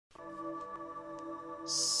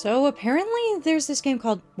So apparently there's this game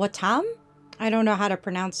called Wattam? I don't know how to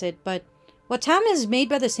pronounce it, but Wattam is made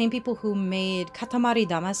by the same people who made Katamari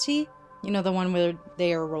Damacy. You know, the one where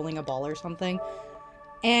they are rolling a ball or something.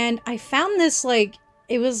 And I found this, like,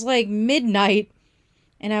 it was like midnight,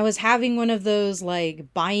 and I was having one of those,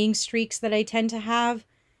 like, buying streaks that I tend to have,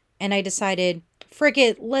 and I decided, frick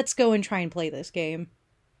it, let's go and try and play this game.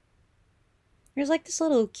 There's like this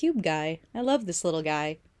little cube guy. I love this little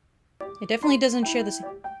guy. It definitely doesn't share the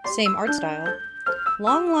same art style.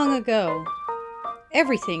 Long, long ago,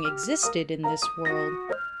 everything existed in this world.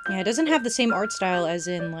 Yeah, it doesn't have the same art style as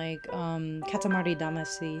in, like, Katamari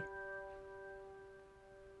Damacy.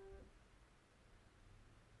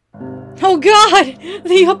 Oh god!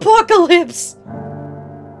 The apocalypse!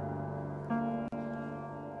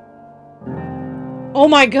 Oh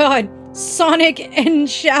my god! Sonic and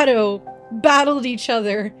Shadow battled each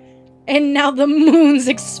other, and now the moons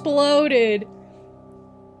exploded!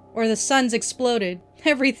 Or the suns exploded.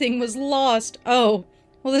 Everything was lost. Oh.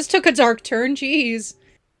 Well, this took a dark turn, jeez.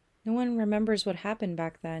 No one remembers what happened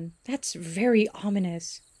back then. That's very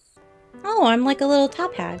ominous. Oh, I'm like a little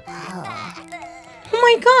top hat. Oh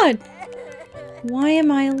my god! Why am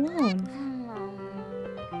I alone?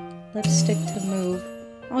 Lipstick to move.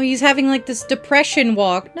 Oh, he's having like this depression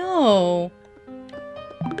walk. No!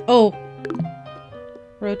 Oh.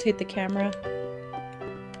 Rotate the camera.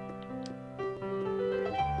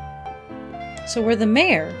 So we're the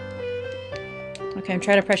mayor. Okay, I'm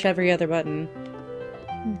trying to press every other button.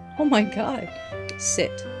 Oh my god.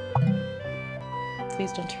 Sit.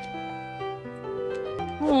 Please don't turn.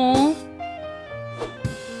 Aww.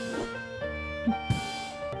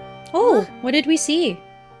 Oh, what did we see?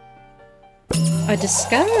 A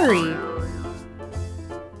discovery.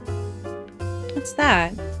 What's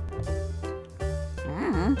that?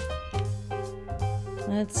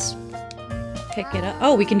 Let's pick it up.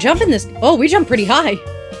 Oh, we can jump in this. Oh, we jump pretty high.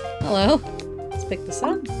 Hello. Let's pick this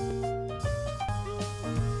up.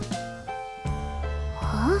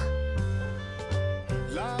 Huh?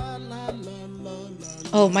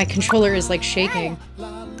 Oh, my controller is like shaking.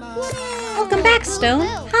 Welcome back, Stone.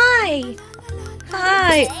 Hi.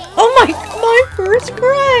 Hi. Oh my first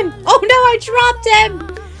friend. Oh no, I dropped him.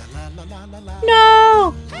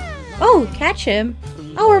 No. Oh, catch him.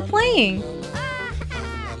 Oh, we're playing.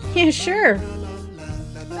 Yeah, sure.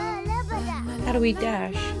 How do we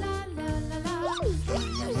dash?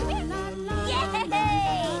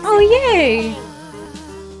 Oh, yay!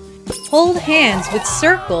 Hold hands with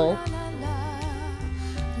circle.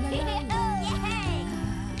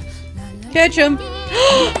 Catch him.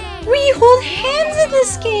 We hold hands in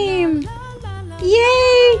this game!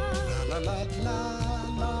 Yay!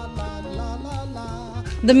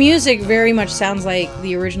 The music very much sounds like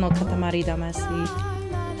the original Katamari Damacy.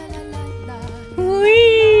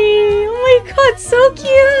 Whee! Oh my god, so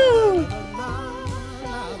cute!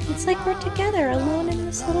 It's like we're together, alone in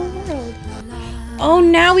this little world. Oh,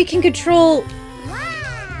 now we can control...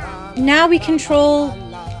 Now we control...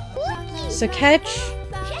 So catch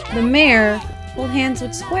the mayor, hold hands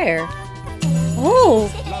with square.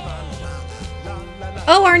 Oh!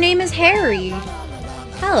 Oh, our name is Harry.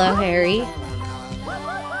 Hello, Harry.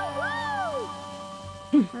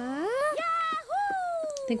 I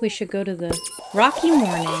think we should go to the Rocky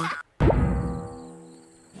Morning.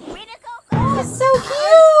 It's so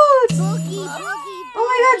cute! Oh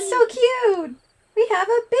my god, so cute! We have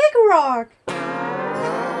a big rock!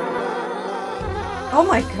 Oh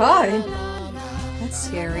my god! That's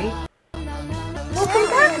scary. Welcome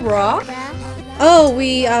back, Rock! Oh,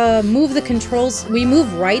 we move the controls. We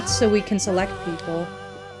move right so we can select people.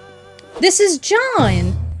 This is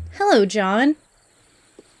John! Hello, John.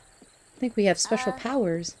 I think we have special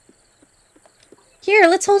powers. Here,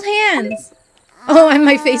 let's hold hands! Oh, and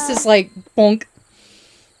my face is like, bonk.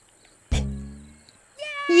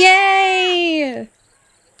 Yay!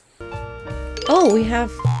 Oh, we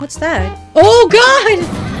have... What's that? Oh, God!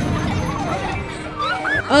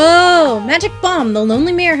 Oh, magic bomb. The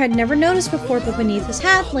lonely mayor had never noticed before, but beneath his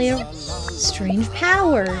hat lay a strange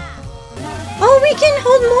power. Oh, we can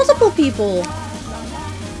hold multiple people!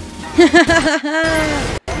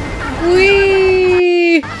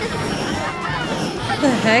 Whee! What the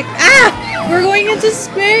heck? Ah! We're going into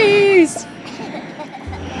space!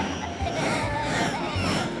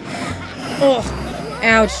 Oh,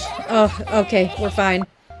 ouch. Oh, okay, we're fine.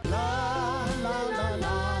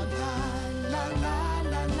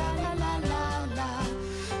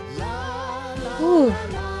 Ooh.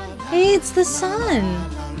 Hey, it's the sun!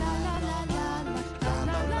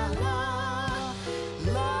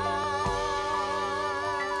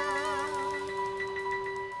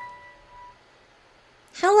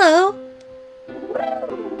 Hello.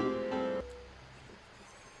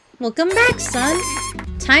 Welcome back, son.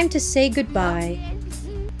 Time to say goodbye.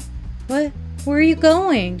 What? Where are you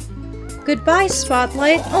going? Goodbye,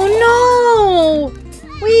 Spotlight. Oh no!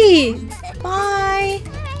 Wait. Bye.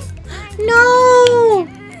 No!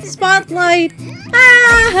 Spotlight.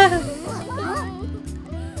 Ah!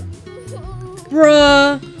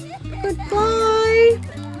 Bruh. Goodbye.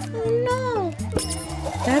 Oh no.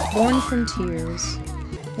 That born from tears.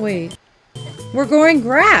 Wait. We're growing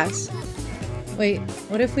grass. Wait,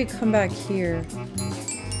 what if we come back here?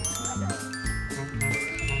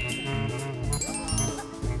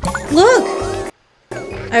 Look!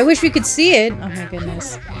 I wish we could see it. Oh my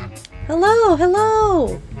goodness. Hello,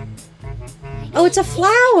 hello! Oh, it's a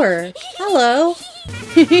flower! Hello!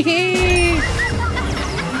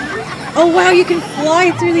 Oh wow, you can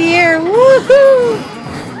fly through the air! Woohoo!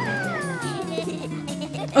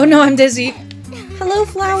 Oh no, I'm dizzy. Hello,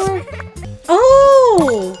 flower!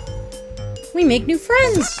 Oh! We make new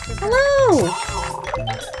friends! Hello!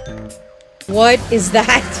 What is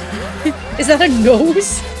that? Is that a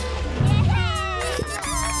nose?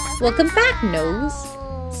 Welcome back, nose.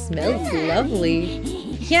 Smells lovely.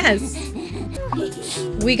 Yes.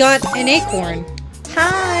 We got an acorn.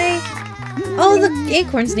 Hi! Oh, the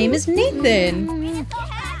acorn's name is Nathan.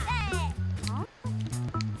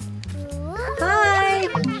 Hi!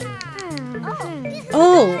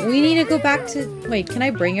 Oh, we need to go back to... Wait, can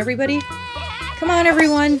I bring everybody? Come on,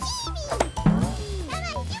 everyone.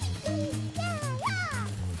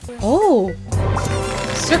 Oh!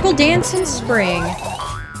 Circle dance in spring.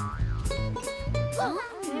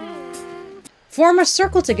 Form a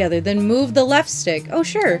circle together, then move the left stick. Oh,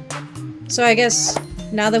 sure. So I guess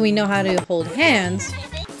now that we know how to hold hands,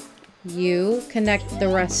 you connect the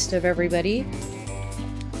rest of everybody.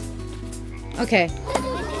 Okay.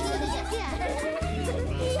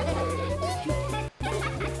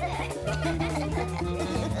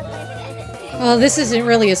 Oh, this isn't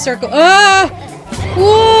really a circle. Ah!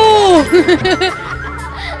 Whoa!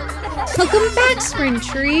 Welcome back, Spring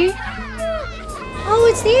Tree. Oh,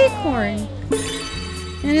 it's the acorn.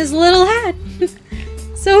 And his little hat.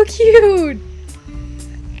 So cute.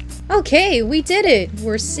 Okay, we did it.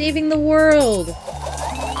 We're saving the world.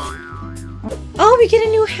 Oh, we get a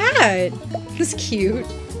new hat. That's cute.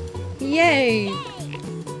 Yay.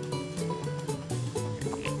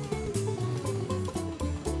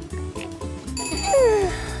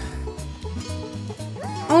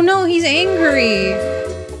 Oh no, he's angry.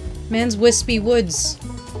 Man's wispy woods.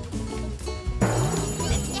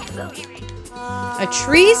 A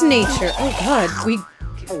tree's nature. Oh god,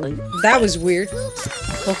 that was weird.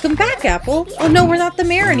 Welcome back, Apple. Oh no, we're not the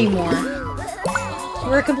mayor anymore.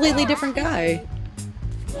 We're a completely different guy.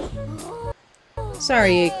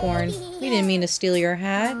 Sorry, Acorn. We didn't mean to steal your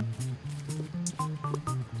hat.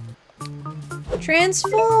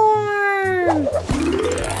 Transform!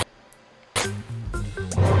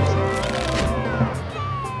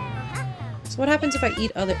 So what happens if I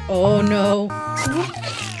eat other- Oh no.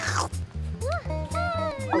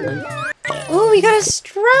 Oh, we got a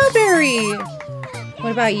strawberry!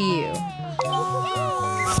 What about you?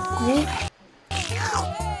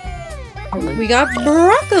 We got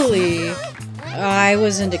broccoli! I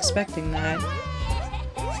wasn't expecting that.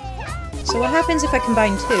 So what happens if I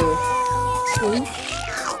combine two?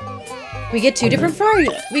 We get two different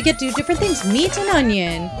we get two different things. Meat and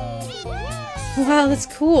onion. Wow, that's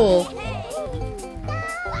cool.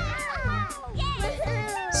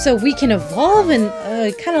 So we can evolve and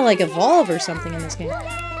kind of like evolve or something in this game.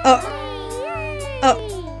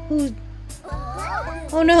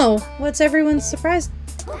 Oh no! What's everyone's surprise?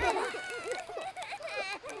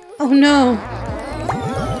 Oh no!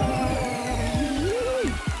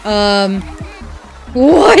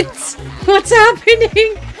 What? What's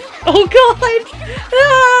happening? Oh god!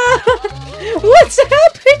 Ah! What's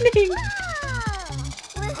happening?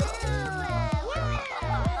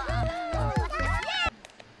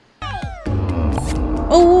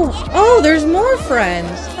 Oh, there's more friends.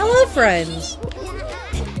 Hello, friends.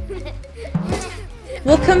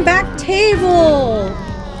 Welcome back, table.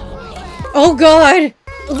 Oh god.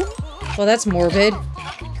 Well, that's morbid.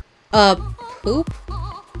 Poop?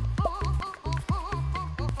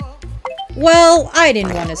 Well, I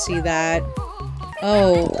didn't want to see that.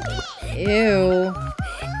 Oh. Ew.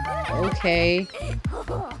 Okay.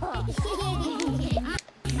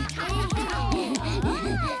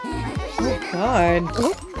 Oh god.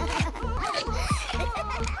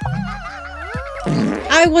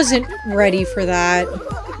 I wasn't ready for that.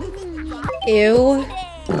 Ew.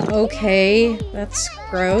 Okay. That's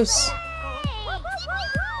gross.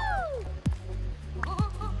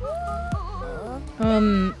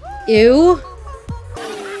 Ew.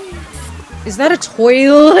 Is that a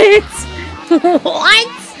toilet? What?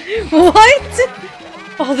 What?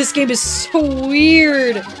 Oh, this game is so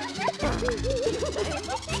weird.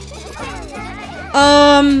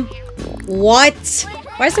 What?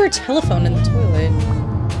 Why is there a telephone in the toilet?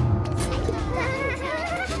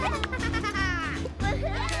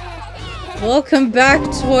 Welcome back,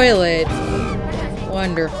 toilet.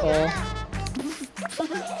 Wonderful.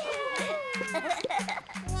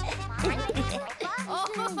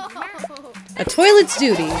 A toilet's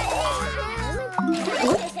duty.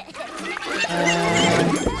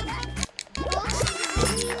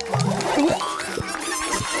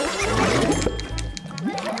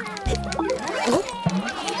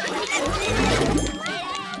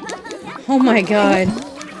 Oh my god.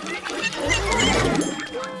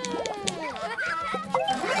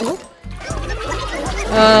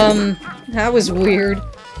 That was weird.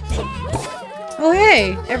 Oh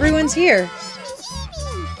hey, everyone's here.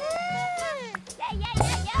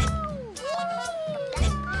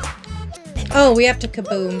 Oh, we have to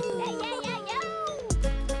kaboom.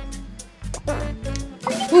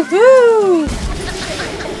 Woohoo!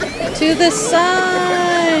 To the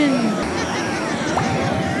sun!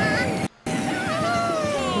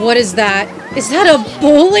 What is that? Is that a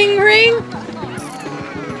bowling ring?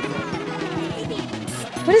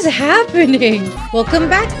 What is happening? Welcome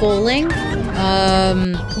back, bowling.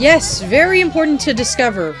 Yes, very important to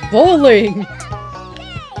discover. Bowling!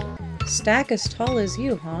 Stack as tall as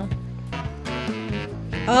you, huh?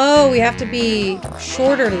 Oh, we have to be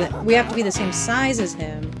shorter than- we have to be the same size as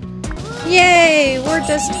him. Yay! We're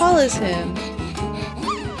as tall as him.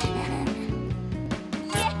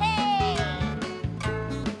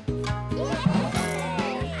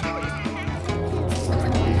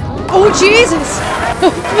 Oh, Jesus!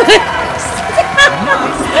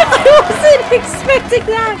 I wasn't expecting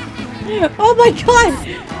that! Oh my god!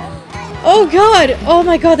 Oh god! Oh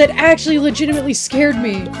my god, that actually legitimately scared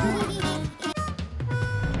me.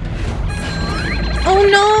 Oh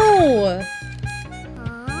no!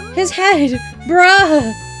 His head!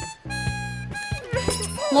 Bruh!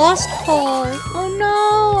 Lost Paul! Oh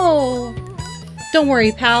no! Don't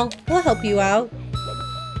worry, pal. We'll help you out.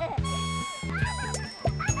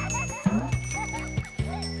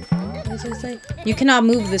 You cannot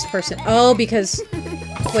move this person. Oh, because...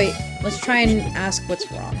 Wait, let's try and ask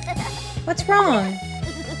what's wrong. What's wrong?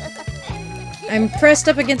 I'm pressed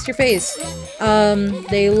up against your face.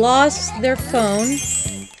 They lost their phone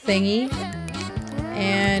thingy.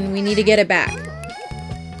 And we need to get it back.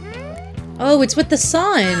 Oh, it's with the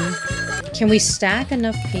sun! Can we stack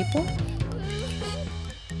enough people?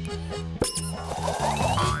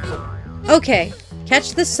 Okay,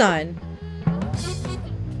 catch the sun.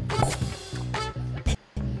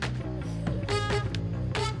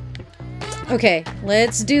 Okay,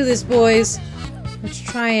 let's do this, boys. Let's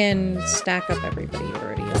try and stack up everybody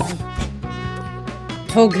already on.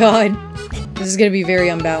 Oh god. This is gonna be very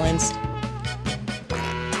unbalanced.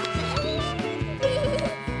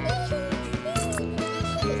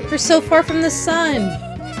 We're so far from the sun!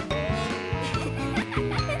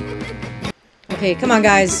 Okay, come on,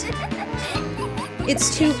 guys.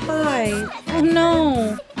 It's too high. Oh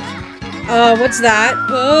no! What's that?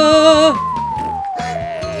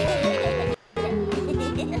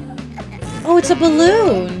 Oh, it's a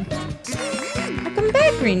balloon! Welcome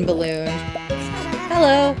back, green balloon.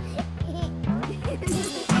 Hello.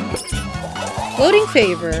 Floating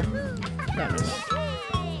favor. No.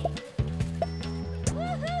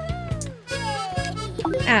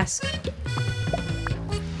 Ask.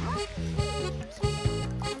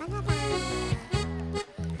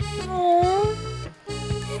 Oh.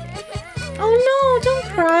 Oh no, don't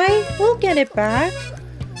cry. We'll get it back.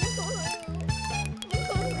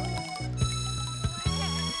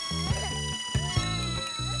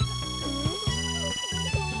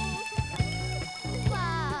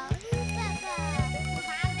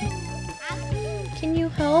 Can you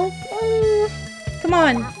help? Oh, come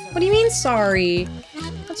on. What do you mean sorry?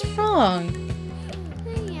 What's wrong?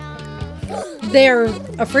 They're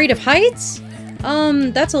afraid of heights?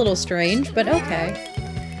 That's a little strange, but okay.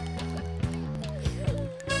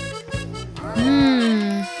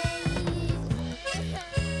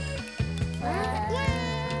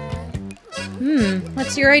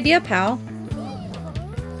 What's your idea, pal?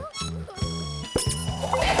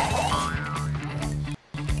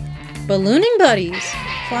 Ballooning buddies.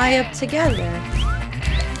 Fly up together.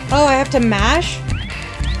 Oh, I have to mash?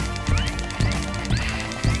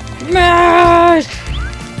 Mash!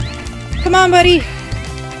 Come on, buddy.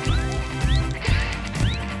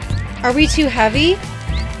 Are we too heavy?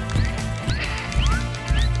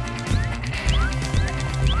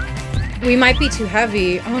 We might be too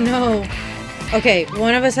heavy. Oh no. Okay,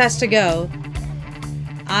 one of us has to go.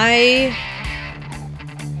 I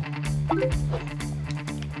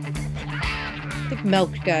think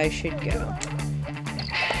Milk Guy should go.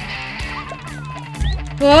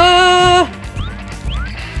 Oh!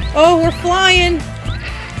 Oh, we're flying!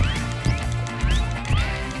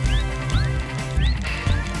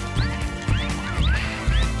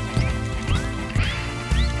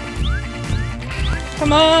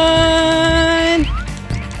 Come on!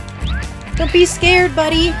 Don't be scared,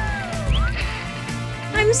 buddy.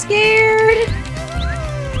 I'm scared.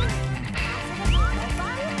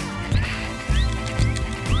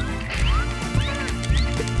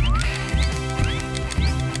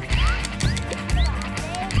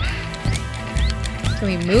 Can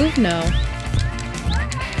we move? No.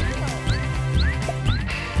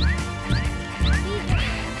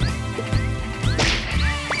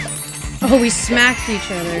 Oh, we smacked each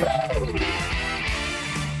other.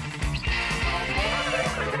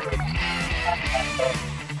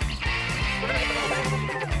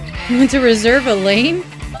 You want to reserve a lane?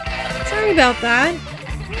 Sorry about that.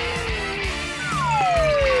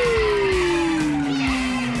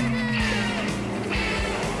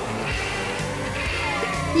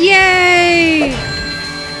 Yay!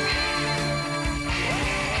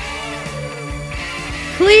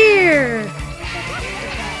 Clear!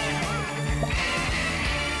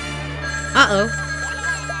 Uh-oh.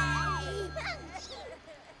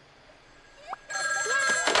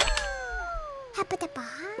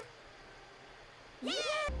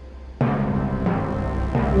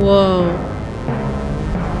 Whoa.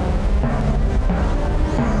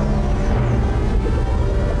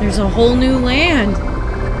 There's a whole new land.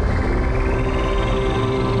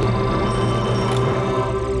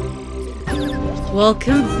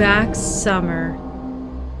 Welcome back, summer.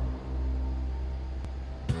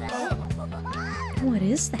 What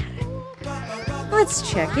is that? Let's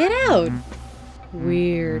check it out.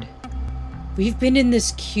 Weird. We've been in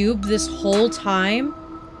this cube this whole time?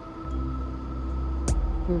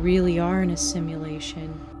 We really are in a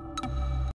simulation.